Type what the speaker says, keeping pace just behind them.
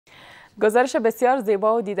گزارش بسیار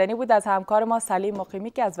زیبا و دیدنی بود از همکار ما سلیم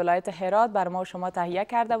مقیمی که از ولایت هرات بر ما و شما تهیه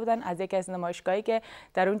کرده بودن از یکی از نمایشگاهی که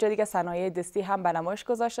در اونجا دیگه صنایع دستی هم به نمایش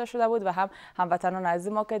گذاشته شده بود و هم هموطنان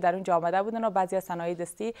عزیز ما که در اونجا آمده بودن و بعضی از صنایع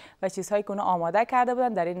دستی و چیزهایی که اونها آماده کرده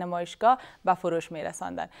بودن در این نمایشگاه به فروش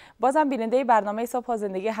میرساندن. بازم بیننده برنامه صبح و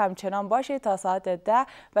زندگی همچنان باشید تا ساعت 10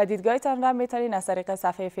 و دیدگاهتان را میتونید از طریق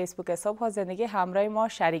صفحه فیسبوک صبح و زندگی همراه ما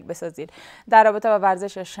شریک بسازید در رابطه با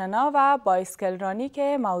ورزش شنا و بایسکل رانی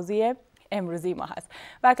که موضوع امروزی ما هست.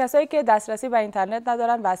 و کسایی که دسترسی به اینترنت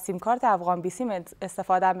ندارن و از سیم کارت افغان 20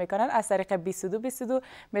 استفاده میکنن از طریق 2222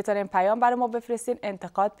 میتونین پیام برای ما بفرستین،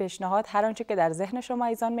 انتقاد، پیشنهاد، هر آنچه که در ذهن شما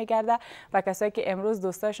ایزان میگرده. و کسایی که امروز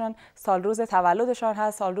دوستاشون سال روز تولدشان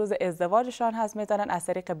هست، سال روز ازدواجشان هست، میتونن از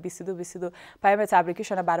طریق 2222 پیام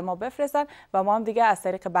تبریکیشون برای ما بفرستن و ما هم دیگه از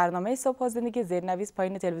طریق برنامه صبح و زندگی زیرنویس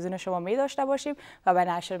پایین تلویزیون شما می داشته باشیم و به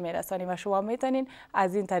نشر میرسانیم و شما میتونین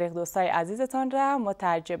از این طریق دوستای عزیزتان را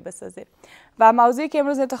متعجب بسازید. و موضوعی که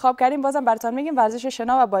امروز انتخاب کردیم بازم براتون میگیم ورزش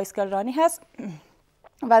شنا و بایسکل رانی هست.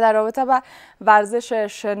 و در رابطه با ورزش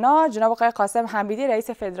شنا جناب آقای قاسم حمیدی رئیس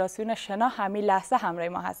فدراسیون شنا همین لحظه همراه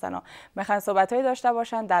ما هستن و میخوان صحبت‌هایی داشته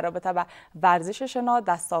باشن در رابطه با ورزش شنا،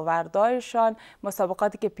 دستاوردهایشان،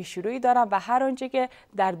 مسابقاتی که پیشرویی دارن و هر آنچه که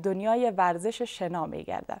در دنیای ورزش شنا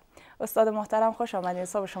میگرده. استاد محترم خوش آمدید،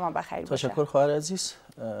 صبح شما بخیر باشه. تشکر خواهر عزیز.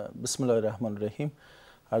 بسم الله الرحمن الرحیم.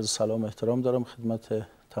 عرض سلام و احترام دارم خدمت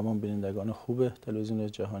تمام بینندگان خوب تلویزیون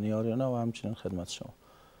جهانی آریانا و همچنین خدمت شما.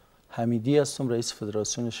 حمیدی هستم، رئیس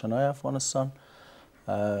فدراسیون شنای افغانستان.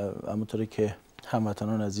 همونطوری که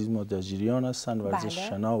هموطنان عزیز ما در جریان هستند، ورزش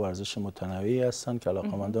شنا ورزش متنوعی هستند که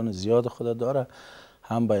علاقمندان زیاد خود داره.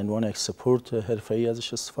 هم به عنوان یک سپورت حرفه‌ای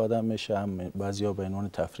ازش استفاده میشه، هم بعضیا به عنوان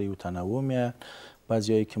تفریح و تنوع میاد،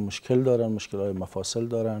 بعضیایی که مشکل دارن، مشکل‌های مفاصل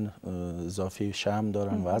دارن، اضافی شحم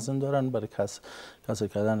دارن، وزن دارن، برای کسر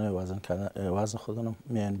کردن وزن خودشون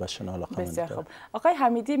میان به شنا علاقه‌مند. بسیار خوب. آقای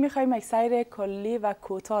حمیدی می‌خوایم یک سیر کلی و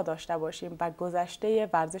کوتاه داشته باشیم به گذشته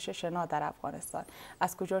ورزش شنا در افغانستان.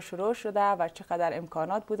 از کجا شروع شده و چقدر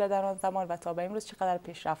امکانات بوده در آن زمان و تا به امروز چقدر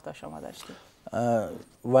پیشرفت شما داشتید؟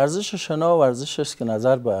 ورزش شنا ورزشی است که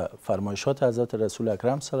نظر به فرمایشات حضرت رسول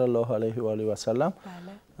اکرم صلی الله علیه و آله و سلم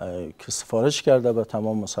که سفارش کرده به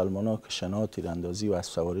تمام مسلمانان که شنا، تیراندازی و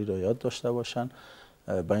اسب سواری را یاد داشته باشند.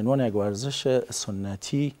 به عنوان یک ورزش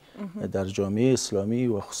سنتی در جامعه اسلامی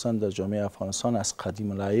و خصوصا در جامعه افغانستان از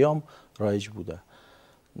قدیم الایام رایج بوده.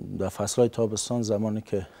 در فصلهای تابستان زمانی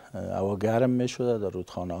که هوا گرم می شده در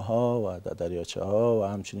رودخانه ها و در دریاچه ها و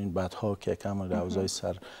همچنین بادها که کم حوضای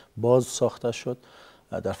سر باز ساخته شد،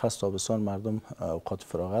 در فصل تابستان مردم اوقات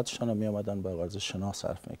فراغتشان می آمدن به ورزش شنا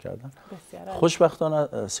صرف می کردن.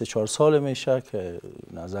 خوشبختانه 3-4 سال میشه که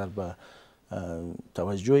نظر به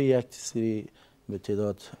توجه یک سری به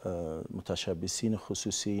تعداد متشبثین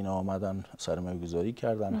خصوصی اینا آمدن سرمایه گذاری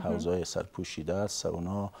کردن، حوضای سرپوشیده،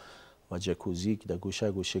 سونا و جکوزی که در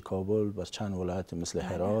گوشه گوشه کابل و چند ولایت مثل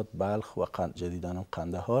هرات، بلخ و جدیدن و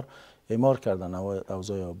قندهار اعمار کردن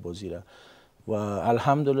حوضای آببازی را. و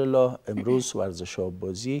الحمدلله امروز ورزش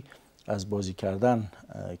آببازی از بازی کردن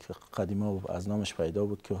که قدیما از نامش پیدا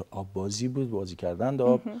بود که آببازی بود، بازی کردن در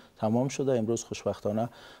آب، تمام شده. امروز خوشبختانه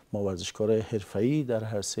ما ورزشکارای حرفه‌ای در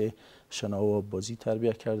عرصه شنا و آببازی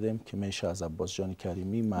تربیت کردیم که میشه از عباس جان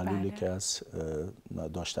کریمی معلولی که از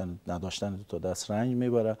نداشتن دو تا دست رنج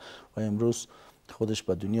میبره و امروز خودش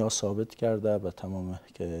به دنیا ثابت کرده به تمام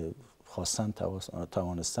که خواستن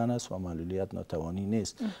توانستن است و معلولیت ناتوانی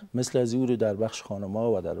نیست. مثل از این رو در بخش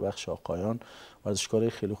خانم‌ها و در بخش آقایان ورزشکارای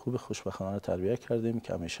خیلی خوب خوشبختانه تربیت کردیم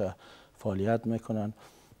که همیشه فعالیت میکنن.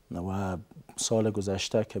 و سال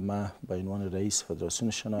گذشته که من به عنوان رئیس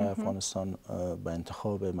فدراسیون شنای افغانستان به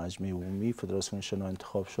انتخاب مجمع عمومی فدراسیون شنا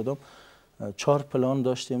انتخاب شدم، 4 پلان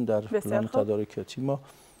داشتیم در پلان تدارکاتی ما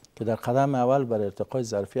که در قدم اول برای ارتقای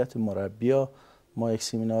ظرفیت مربی‌ها ما یک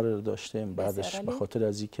سمینار رو داشتیم. بعدش به خاطر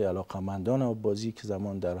از اینکه علاقه‌مندان آببازی که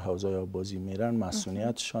زمان در حوضای آببازی میرن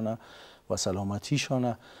مسئولیتشان و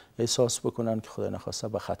سلامتیشان احساس بکنن که خدا نخواسته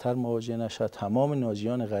به خطر مواجه نشد، تمام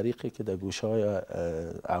ناجیان غریقی که در گوشه‌های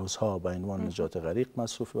حوضها به عنوان نجات غریق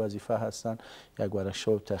مصروف وظیفه هستند، یک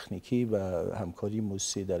ورکشاپ تکنیکی و همکاری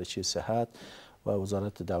موسسه درجه صحت و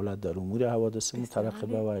وزارت دولت در امور حوادث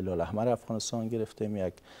مترقبه و هلال احمر افغانستان گرفتیم.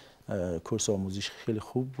 یک کورس آموزش خیلی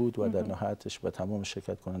خوب بود و در نهایتش به تمام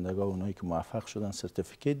شرکت کنندگان اونایی که موفق شدن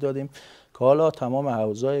سرتیفیکیت دادیم که حالا تمام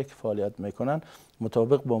حوضایی که فعالیت میکنن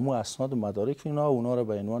مطابق با مو اسناد و مدارک اونا رو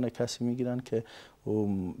به عنوان کسی میگیرن که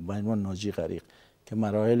به عنوان ناجی غریق که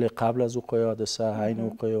مراحل قبل از وقوع حادثه، حین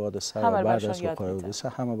وقوع حادثه و بعد از وقوع حادثه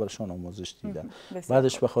همه برشان آموزش دیدن.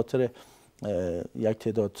 بعدش به خاطر یک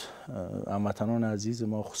تعداد هموطنان عزیز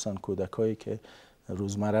ما خصوصا کودکایی که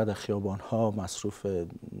روزمره در خیابان ها مصروف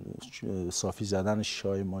صافی زدن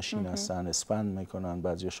شیشه‌های ماشین هستن، اسپند میکنن،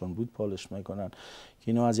 بعضیشون بود پالش میکنن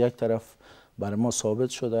که اینا از یک طرف برای ما ثابت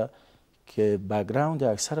شده که بک‌گراند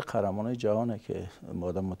اکثر قهرمانای جهانه که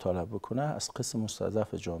آدم مطالعه بکنه از قسم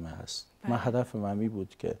مستضعف جامعه است. من هدفم همی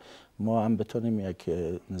بود که ما هم بتونیم یک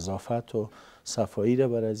نظافت و صفایی را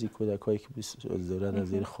برای از این کودکایی که دولت از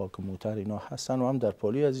زیر خاک موتر اینا هستن و هم در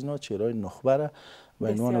پالی از اینا چهرهای نخبه را به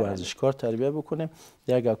عنوان ورزشکار تربیت بکنیم.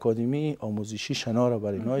 یک اکادمی آموزشی شنا را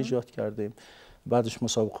برای اینا ایجاد کردیم. بعدش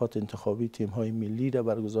مسابقات انتخابی تیم‌های ملی را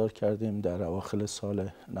برگزار کردیم در اواخر سال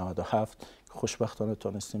 97 که خوشبختانه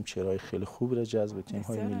تونستیم چهره‌های خیلی خوب را جذب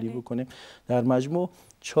تیم‌های ملی بکنیم. در مجموع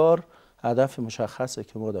 4 هدف مشخصه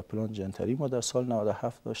که ما در پلان جنتری ما در سال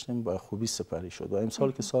 97 داشتیم با خوبی سپری شد و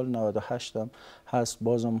امسال که سال 98 هم هست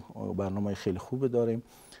بازم برنامه خیلی خوب داریم.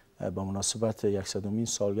 با مناسبت 100مین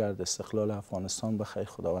سالگرد استقلال افغانستان بخیر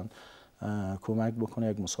خداوند کمک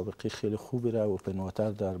بکنه یک مسابقه خیلی خوبی را اوپن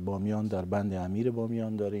واتر در بامیان در بند امیر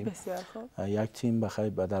بامیان داریم. بسیار خوب. یک تیم بخیر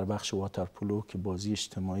در بخش واترپولو که بازی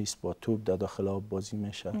اجتماعی است با توپ در داخل آب بازی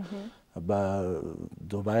میشه. با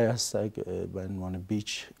دبی هست به عنوان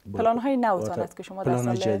بیچ پلان های نوتان است که شما در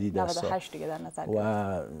سال جدید 98 دیگه در نظر گرفتید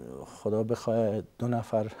و خدا بخواه 2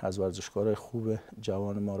 نفر از ورزشکارای خوب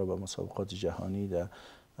جوان ما رو به مسابقات جهانی در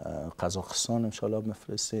قزاقستان ان شاء الله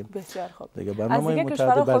میفرستیم. بسیار خوب. دیگه برنامه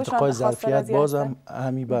متعدد بر ارتقای ظرفیت بازم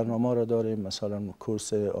همین برنامه را داریم. مثلا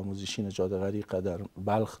کورس آموزشی نجات غریق در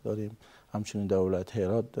بلخ داریم، همچنین در ولایت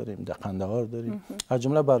هرات داریم، در قندهار داریم. از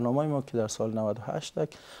جمله برنامه ما که در سال 98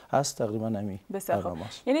 هست تقریبا همین برنامه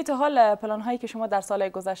است. یعنی تا حال پلان هایی که شما در سال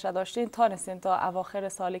گذشته داشتین تانستین تا اواخر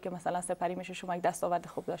سالی که مثلا سپری میشه شما یک دستاورد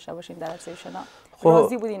خوب داشته باشین در عرصه شنا؟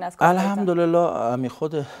 راضی بودین از کار؟ الحمدلله همین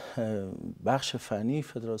خود بخش فنی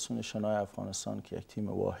فدراسیون شنای افغانستان که یک تیم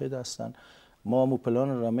واحد هستن ما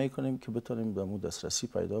پلان را میکنیم که بتونیم به دسترسی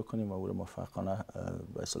پیدا کنیم و موفقانه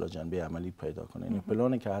به اصطلاح جنبه عملی پیدا کنیم. این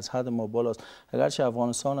پلانی که از حد ما بالاست، اگرچه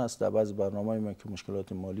افغانستان است در بعض برنامه‌های ما که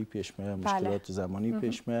مشکلات مالی پیش میاد، مشکلات زمانی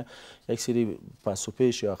پیش میاد، یک سری پس و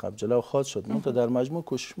پیش یا عقب جلو خواهد شد. ما در مجموع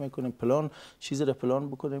کوشش میکنیم پلان چیزی را پلان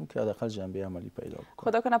بکنیم که حداقل جنبه عملی پیدا بکنه.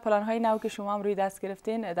 خدا کنه پلان های نو که شما هم روی دست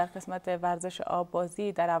گرفتین در قسمت ورزش آب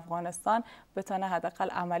بازی در افغانستان بتونه حداقل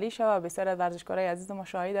عملی شه و بسیار از ورزشکارای عزیز ما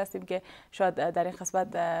شاهد هستیم که شاید در این قسمت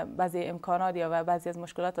بعضی امکانات یا بعضی از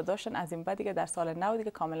مشکلات داشتن، از این بعد دیگه در سال نو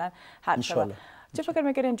دیگه کاملا حل شد. چه فکر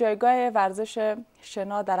میکنین جایگاه ورزش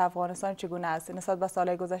شنا در افغانستان چگونه است نسبت به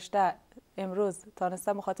سال گذشته؟ امروز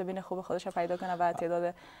تانسته مخاطبین خوب خودش پیدا کنه و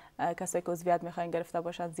تعداد کسایی که عضویت میخواین گرفته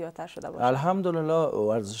باشن زیادتر شده باشه؟ الحمدلله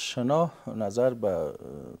ورزش شنا نظر به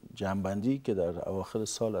جنبندی که در اواخر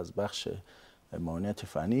سال از بخش معاونیت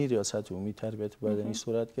فنی ریاست عمومی تربیت بدنی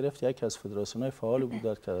صورت گرفت، یکی از فدراسیون‌های فعال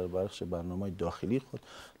بود که در بخش برنامه داخلی خود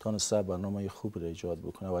تانسته برنامه خوب را ایجاد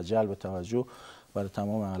بکنه و جلب توجه برای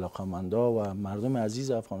تمام علاقه‌مندان و مردم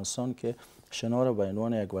عزیز افغانستان که شنا را به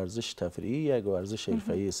عنوان یک ورزش تفریحی یک ورزش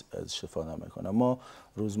حرفه‌ای استفاده میکنه. ما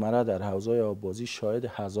روزمره در حوزه آب‌بازی شاهد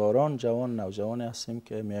هزاران جوان نوجوان هستیم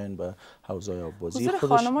که میاین به حوزه آب‌بازی. حضور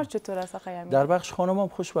خانم‌ها چطور است آقای؟ در بخش خانم‌ها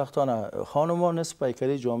خوشبختانه خانم‌ها نصف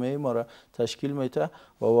پیکره جامعه ما را تشکیل میده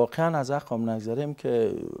و واقعا از حقم نگذریم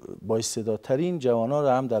که با استعدادترین جوانان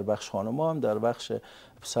را هم در بخش خانم‌ها هم در بخش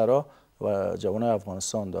پسرها و جوانان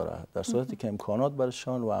افغانستان داره، در صورتی که امکانات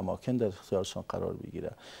برشان و اماکن در اختیارشان قرار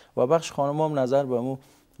بگیره. و بخش خانم‌ها هم نظر به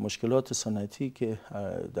مشکلات سنتی که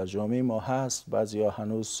در جامعه ما هست، بعضیا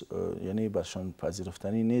هنوز یعنی برشان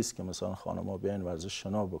پذیرفتنی نیست که مثلا خانم‌ها بیاین ورزش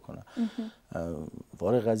شنا بکنن.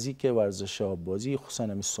 فارغ از این که ورزش آب‌بازی خصوصا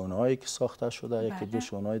همین سونایی که ساخته شده یکی دو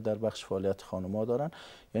سونای در بخش فعالیت خانم‌ها دارن،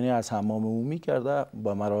 یعنی از حمام عمومی کرده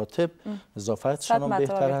با مراتب نظافتشان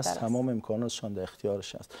بهتر است، تمام امکاناتشان در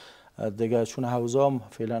اختیارش است. دیگه چون حوزه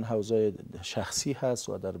فعلا حوزه شخصی هست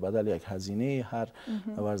و در بدل یک هزینه هر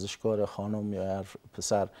ورزشکار خانم یا هر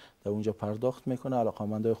پسر در اونجا پرداخت میکنه.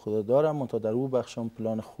 علاقه‌مندای خود دارم منتها در او بخش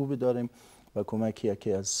پلان خوبی داریم و کمکی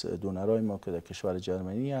یکی از دونرای ما که در کشور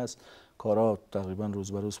جرمنی است، کارا تقریبا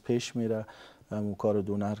روز به روز پیش میره. اون کار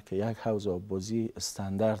دونر که یک حوض آب‌بازی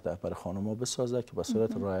استاندارد برای خانم‌ها بسازه که به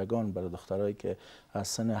صورت رایگان برای دخترایی که از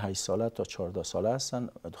سن 8 ساله تا 14 ساله هستن،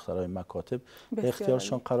 دخترای مکاتب به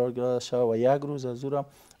اختیارشان قرار گرفته شود و یک روز از اون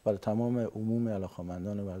برای تمام عموم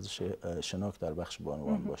علاقه‌مندان ورزش شناک در بخش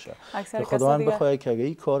بانوان باشه. که خداوند بخواد که اگه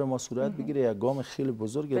این کار ما صورت بگیره یک گام خیلی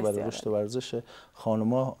بزرگی برای رشد ورزش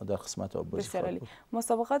خانم‌ها در قسمت آب‌بازی خواهد بود.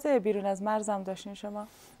 مسابقات بیرون از مرز هم داشتین شما؟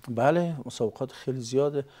 بله، مسابقات خیلی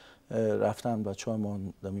زیاده. رفتن بچه‌ها ما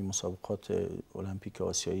در مسابقات المپیک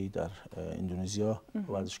آسیایی در اندونزیا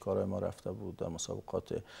ورزشکارای ما رفته بود، در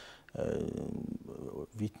مسابقات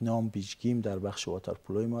ویتنام بیچگیم در بخش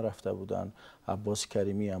واترپولوی ما رفته بودن. عباس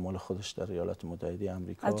کریمی اعمال خودش در ایالات متحده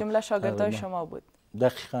آمریکا از جمله شاگردای شما بود.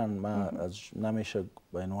 دقیقاً ما از نمیشه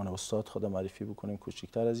به عنوان استاد خود معرفی بکنیم،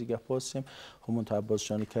 کوچکتر از این گپ هستیم. همون عباس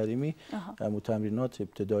جان کریمی تمرینات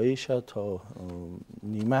ابتدایی شد تا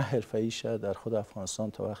نیمه حرفه‌ای شد در خود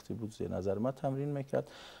افغانستان تا وقتی بود زیر نظر ما تمرین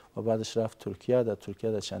میکرد و بعدش رفت ترکیه. در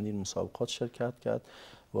ترکیه در چندین مسابقات شرکت کرد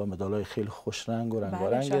و مدال‌های خیلی خوش رنگ و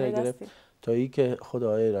رنگارنگ گرفت تا اینکه خود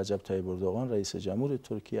آقای رجب طیب اردوغان رئیس جمهور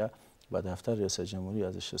ترکیه و دفتر ریاست جمهوری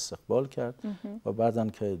ازش استقبال کرد و بعدن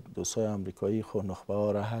که دوستای آمریکایی خود نخبه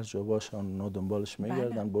ها را هر جا باشن نو دنبالش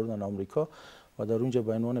میگردن بردن آمریکا و در اونجا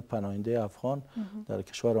به عنوان پناهنده افغان در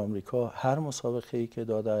کشور آمریکا هر مسابقه ای که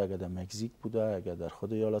داده، اگر در مکزیک بوده، اگر در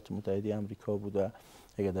خود ایالات متحده آمریکا بوده،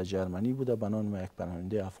 اگر در جرمنی بوده، بنان یک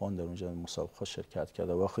پناهنده افغان در اونجا مسابقات شرکت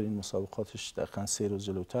کرده و آخرین مسابقاتش دقیقاً 3 روز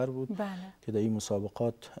جلوتر بود که در این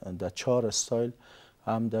مسابقات در 4 استایل،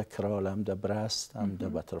 هم در کرال، هم در برست، هم در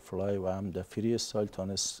بترفلای و هم در فری استایل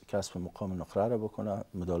تانست کسب مقام نقره را بکنه،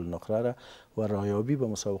 مدال نقره را و رایابی به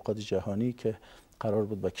مسابقات جهانی که قرار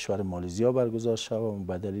بود به کشور مالزیا برگزار شود و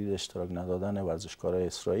به دلیل اشتراک ندادن ورزشکارای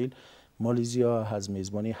اسرائیل مالزیا از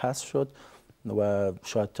میزبانی حذف شد و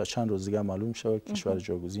شاید تا چند روز دیگه معلوم شود کشور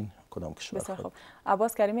جاگزین کدام کشور. بسیار خوب.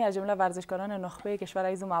 عباس کریمی از جمله ورزشکاران نخبه کشور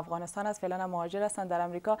عزیزم افغانستان است. فعلا مهاجر هستند در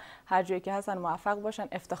امریکا. هر جایی که هستن موفق باشن،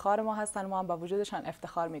 افتخار ما هستن، ما هم به وجودشان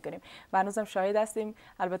افتخار میکنیم و هنوزم شاهد هستیم.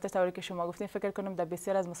 البته طوری که شما گفتین فکر کنم در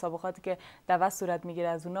بسیار از مسابقاتی که دعوت صورت میگیره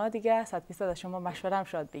از اونها دیگه 100% از شما مشوره هم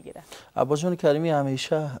شاید بگیره. عباس جان کریمی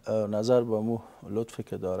همیشه نظر به مو لطفی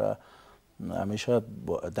که داره، همیشه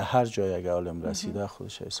در هر جای اگر عالم رسیده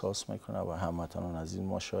خودش احساس میکنه و هموطنان از این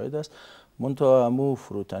ما شاهد است. منتها امو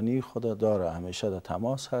فروتنی خود داره، همیشه در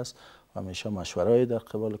تماس هست و همیشه مشوره‌ای در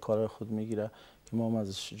قبال کار خود میگیره که ما هم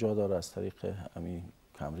ازش جا داره از طریق امی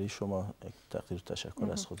کمری شما تقدیر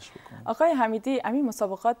تشکر از خودش بکنم. آقای حمیدی، امی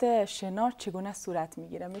مسابقات شنا چگونه صورت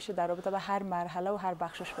میگیره؟ میشه در رابطه با هر مرحله و هر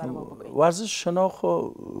بخشش برای ما بگید؟ ورزش شنا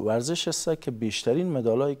ورزش است که بیشترین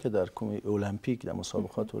مدالایی که در المپیک در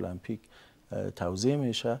مسابقات المپیک توزیع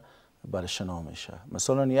میشه برای شنا میشه.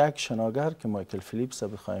 مثلا یک شناگر که مایکل فیلیپس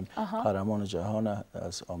بخوایم قهرمان جهان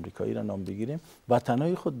از آمریکایی را نام بگیریم، با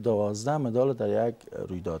تنهایی خود 12 مدال در یک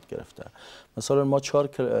رویداد گرفته. مثلا ما 4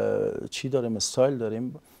 چی داریم، استایل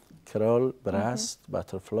داریم، کرال، برست،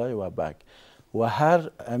 بترفلای و بگ و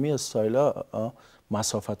هر امی استایل ها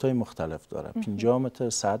مسافت های مختلف داره. 50 متر،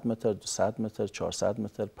 100 متر، 200 متر، 400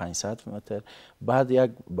 متر، 500 متر. بعد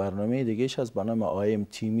یک برنامه دیگهش از به نام آیم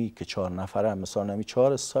تیمی که 4 نفره، مثلا نمی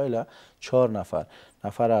 4 استایل 4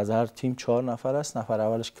 نفر از هر تیم 4 نفر است. نفر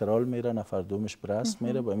اولش کرال میره، نفر دومش برست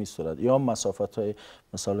میره به این صورت. یا مسافت های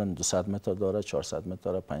مثلا 200 متر داره، 400 متر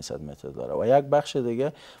داره، 500 متر داره. و یک بخش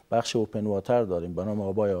دیگه بخش اوپن واتر داریم به نام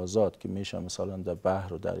آبای آزاد که میشه مثلا در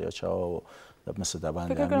بحر و دریاچه ها و مثل در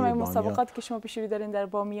بند فکر کنم این مسابقات که شما پیش‌روی دارین در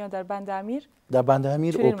بامیان در بند امیر، در بند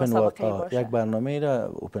امیر اوپن واتر یک برنامه را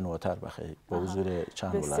اوپن واتر بخیر با حضور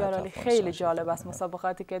چند ولایت. خیلی جالب است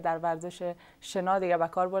مسابقاتی که در ورزش شنا دیگه به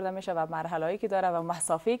کار برده میشه و مرحله‌ای که داره و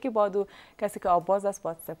مسافه‌ای که بادو کسی که آبباز است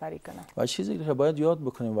باید سپری کنه. و چیزی که باید یاد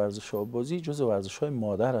بکنیم ورزش آببازی جزو ورزش‌های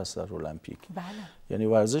مادر است در المپیک. بله. یعنی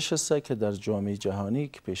ورزش است که در جامعه جهانی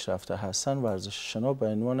که پیشرفته هستن ورزش شنا به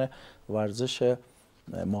عنوان ورزش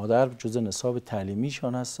مادر جزء نصاب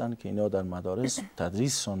تعلیمیشان هستند که اینا در مدارس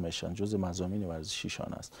تدریسشان میشن، جزء مضامین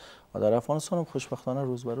ورزشیشان است و در افغانستان هم خوشبختانه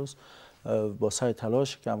روز به روز با سعی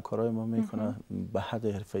تلاش که همکارای ما میکنه به حد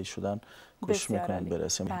حرفه‌ای شدن کوشش میکنن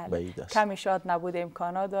برسیم به این دست. کمی شاید نبود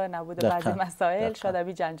امکانات و نبود بعضی مسائل شاید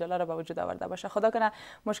ابی جنجالا رو به وجود آورده باشه. خدا کنه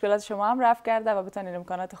مشکلات شما هم رفع کرده و بتونید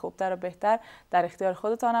امکانات خوبتر و بهتر در اختیار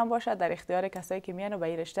خودتان هم باشه، در اختیار کسایی که میان و به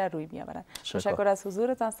این رشته روی میآورن. تشکر از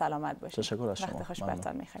حضورتان، سلامت باشید. تشکر از شما. وقت خوش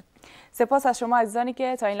برتان میخوام. سپاس از شما عزیزانی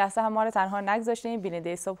که تا این لحظه هم ما رو تنها نگذاشتین.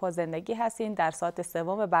 بیننده صبح و زندگی هستین. در ساعت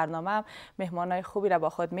سوم برنامه هم مهمانای خوبی را با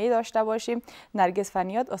خود می داشته باشیم. نرگس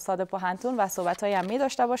فنیاد استاد پوهنتون و صحبت‌های هم می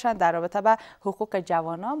داشته باشند در رابطه با حقوق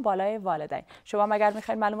جوانان بالای والدین. شما اگر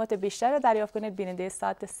میخواید معلومات بیشتر رو دریافت کنید بیننده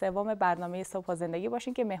ساعت سوم برنامه صبح و زندگی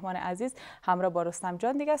باشین که مهمان عزیز همراه با رستم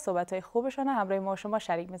جان دیگه صحبت‌های خوبشون همراه ما شما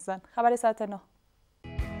شریک می‌شن. خبر ساعت 9.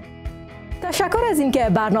 تشکر از اینکه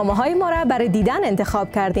برنامه‌های ما را برای دیدن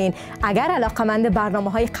انتخاب کردین. اگر علاقه‌مند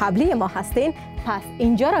برنامه‌های قبلی ما هستین پس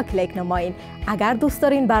اینجا را کلیک نمایین. اگر دوست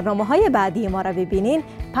دارین برنامه‌های بعدی ما را ببینین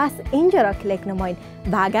پس اینجا را کلیک نمایین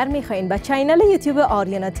و اگر می‌خواین به چینل یوتیوب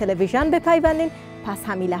آریانا تلویزیون بپیوندین پس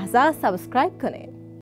همین لحظه سابسکرایب کنین.